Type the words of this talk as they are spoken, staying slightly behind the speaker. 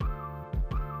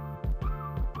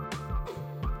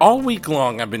All week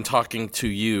long, I've been talking to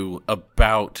you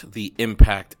about the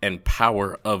impact and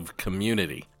power of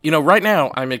community. Right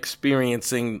now, I'm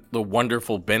experiencing the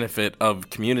wonderful benefit of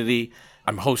community.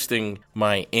 I'm hosting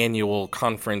my annual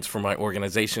conference for my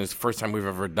organization. It's the first time we've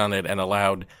ever done it and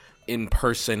allowed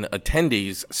in-person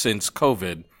attendees since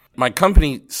COVID. My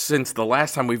company, since the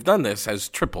last time we've done this, has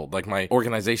tripled. My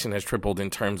organization has tripled in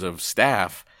terms of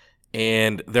staff,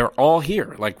 and they're all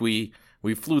here.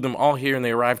 We flew them all here and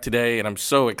they arrived today, and I'm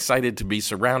so excited to be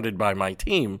surrounded by my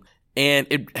team. And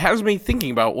it has me thinking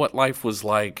about what life was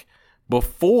like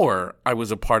before I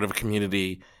was a part of a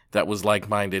community that was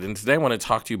like-minded. And today I want to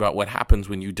talk to you about what happens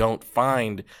when you don't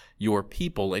find your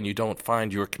people and you don't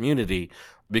find your community.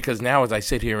 Because now, as I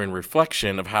sit here in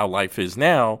reflection of how life is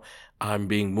now, I'm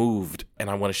being moved, and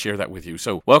I want to share that with you.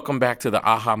 So welcome back to the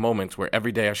Aha Moments, where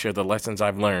every day I share the lessons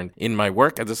I've learned in my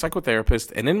work as a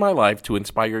psychotherapist and in my life to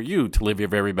inspire you to live your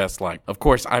very best life. Of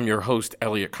course, I'm your host,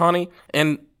 Elliot Connie,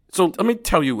 and so let me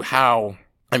tell you how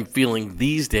I'm feeling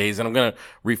these days, and I'm going to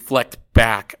reflect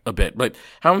back a bit. But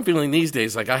how I'm feeling these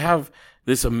days, I have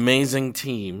this amazing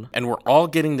team, and we're all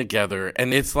getting together,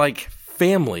 and it's like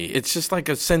family. It's just like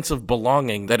a sense of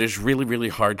belonging that is really, really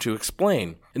hard to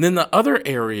explain. And then the other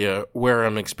area where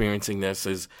I'm experiencing this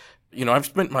is, I've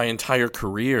spent my entire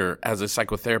career as a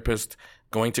psychotherapist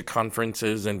going to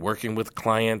conferences and working with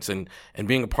clients and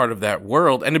being a part of that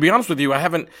world. And to be honest with you,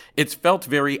 it's felt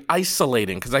very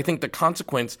isolating because I think the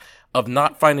consequence of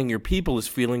not finding your people is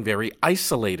feeling very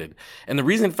isolated. And the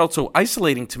reason it felt so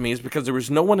isolating to me is because there was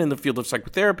no one in the field of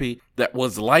psychotherapy that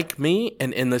was like me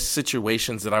and in the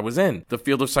situations that I was in. The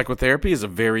field of psychotherapy is a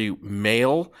very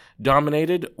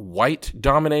male-dominated,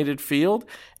 white-dominated field.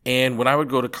 And when I would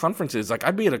go to conferences,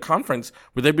 I'd be at a conference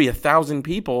where there'd be 1,000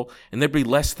 people and there'd be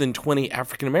less than 20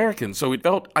 African Americans. So it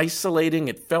felt isolating.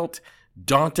 It felt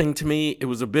daunting to me. It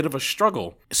was a bit of a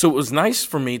struggle. So it was nice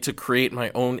for me to create my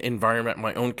own environment,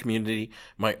 my own community,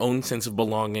 my own sense of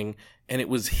belonging. And it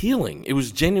was healing. It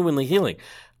was genuinely healing.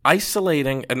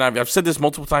 Isolating, and I've said this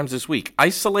multiple times this week,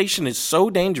 isolation is so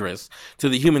dangerous to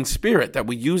the human spirit that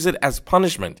we use it as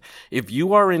punishment. If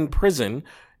you are in prison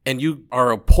and you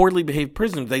are a poorly behaved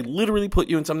prisoner, they literally put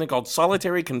you in something called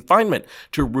solitary confinement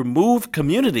to remove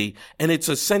community, and it's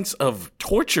a sense of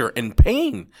torture and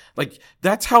pain.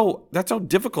 That's how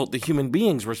difficult the human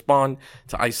beings respond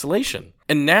to isolation.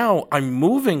 And now I'm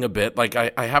moving a bit.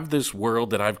 I have this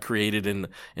world that I've created in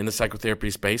the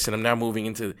psychotherapy space, and I'm now moving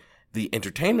into the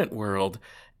entertainment world.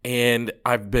 And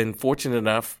I've been fortunate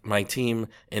enough, my team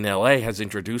in LA has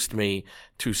introduced me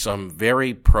to some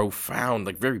very profound,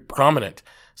 very prominent,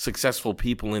 successful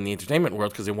people in the entertainment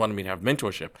world because they wanted me to have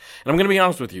mentorship. And I'm going to be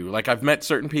honest with you, I've met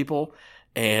certain people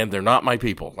and they're not my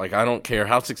people. I don't care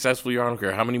how successful you are. I don't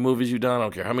care how many movies you've done. I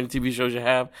don't care how many TV shows you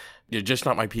have. You're just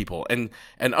not my people. And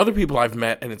other people I've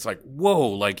met, and it's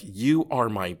whoa, you are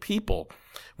my people.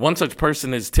 One such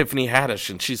person is Tiffany Haddish,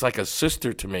 and she's like a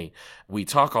sister to me. We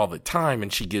talk all the time,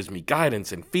 and she gives me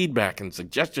guidance and feedback and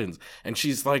suggestions, and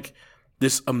she's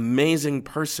this amazing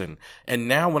person. And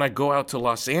now when I go out to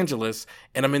Los Angeles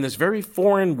and I'm in this very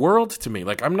foreign world to me,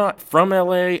 I'm not from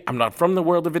LA, I'm not from the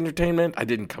world of entertainment, I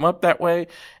didn't come up that way.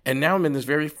 And now I'm in this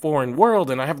very foreign world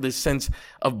and I have this sense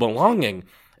of belonging.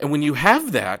 And when you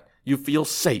have that, you feel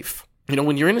safe.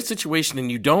 When you're in a situation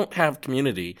and you don't have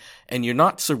community and you're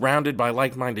not surrounded by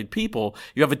like-minded people,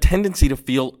 you have a tendency to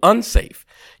feel unsafe.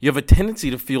 You have a tendency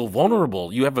to feel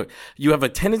vulnerable. You have a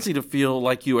tendency to feel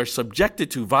like you are subjected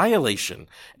to violation,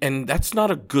 and that's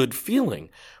not a good feeling.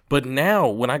 But now,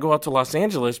 when I go out to Los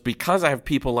Angeles, because I have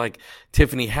people like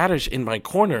Tiffany Haddish in my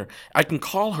corner, I can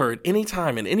call her at any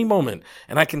time, at any moment,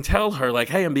 and I can tell her,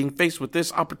 hey, I'm being faced with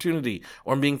this opportunity,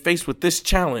 or I'm being faced with this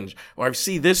challenge, or I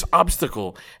see this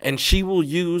obstacle, and she will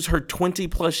use her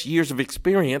 20-plus years of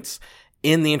experience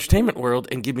in the entertainment world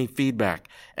and give me feedback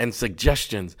and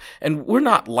suggestions. And we're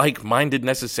not like-minded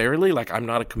necessarily. I'm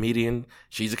not a comedian.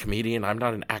 She's a comedian. I'm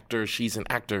not an actor. She's an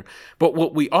actor. But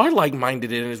what we are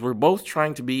like-minded in is we're both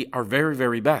trying to be our very,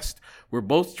 very best. We're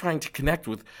both trying to connect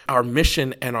with our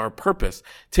mission and our purpose.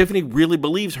 Tiffany really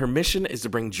believes her mission is to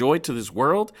bring joy to this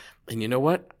world. And you know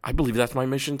what? I believe that's my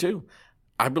mission too.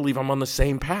 I believe I'm on the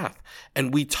same path.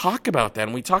 And we talk about that,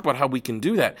 and we talk about how we can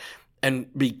do that. And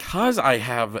because I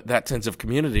have that sense of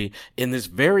community in this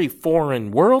very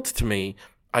foreign world to me,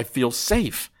 I feel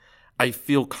safe. I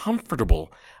feel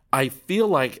comfortable. I feel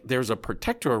like there's a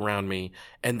protector around me,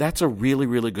 and that's a really,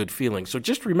 really good feeling. So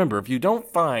just remember, if you don't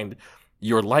find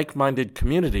your like-minded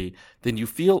community, then you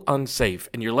feel unsafe,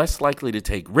 and you're less likely to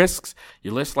take risks,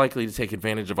 you're less likely to take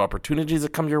advantage of opportunities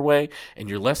that come your way, and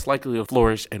you're less likely to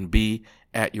flourish and be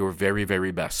at your very,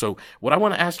 very best. So what I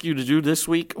want to ask you to do this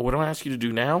week, or what I want to ask you to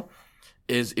do now,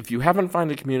 is if you haven't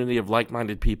found a community of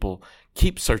like-minded people,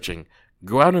 keep searching.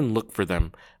 Go out and look for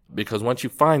them, because once you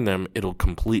find them, it'll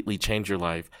completely change your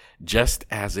life, just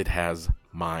as it has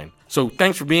mine. So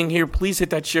thanks for being here. Please hit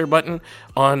that share button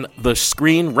on the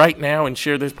screen right now and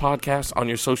share this podcast on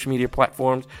your social media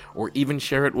platforms, or even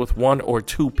share it with 1 or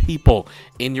 2 people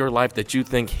in your life that you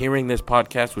think hearing this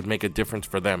podcast would make a difference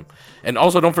for them. And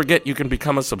also don't forget, you can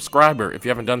become a subscriber if you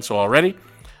haven't done so already.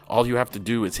 All you have to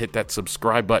do is hit that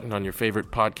subscribe button on your favorite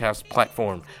podcast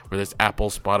platform, whether it's Apple,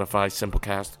 Spotify,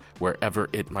 Simplecast, wherever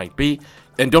it might be.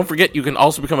 And don't forget, you can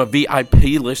also become a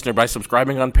VIP listener by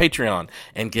subscribing on Patreon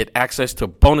and get access to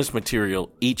bonus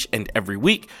material each and every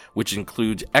week, which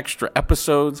includes extra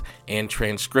episodes and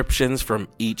transcriptions from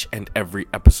each and every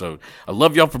episode. I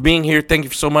love y'all for being here. Thank you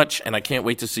so much, and I can't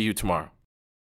wait to see you tomorrow.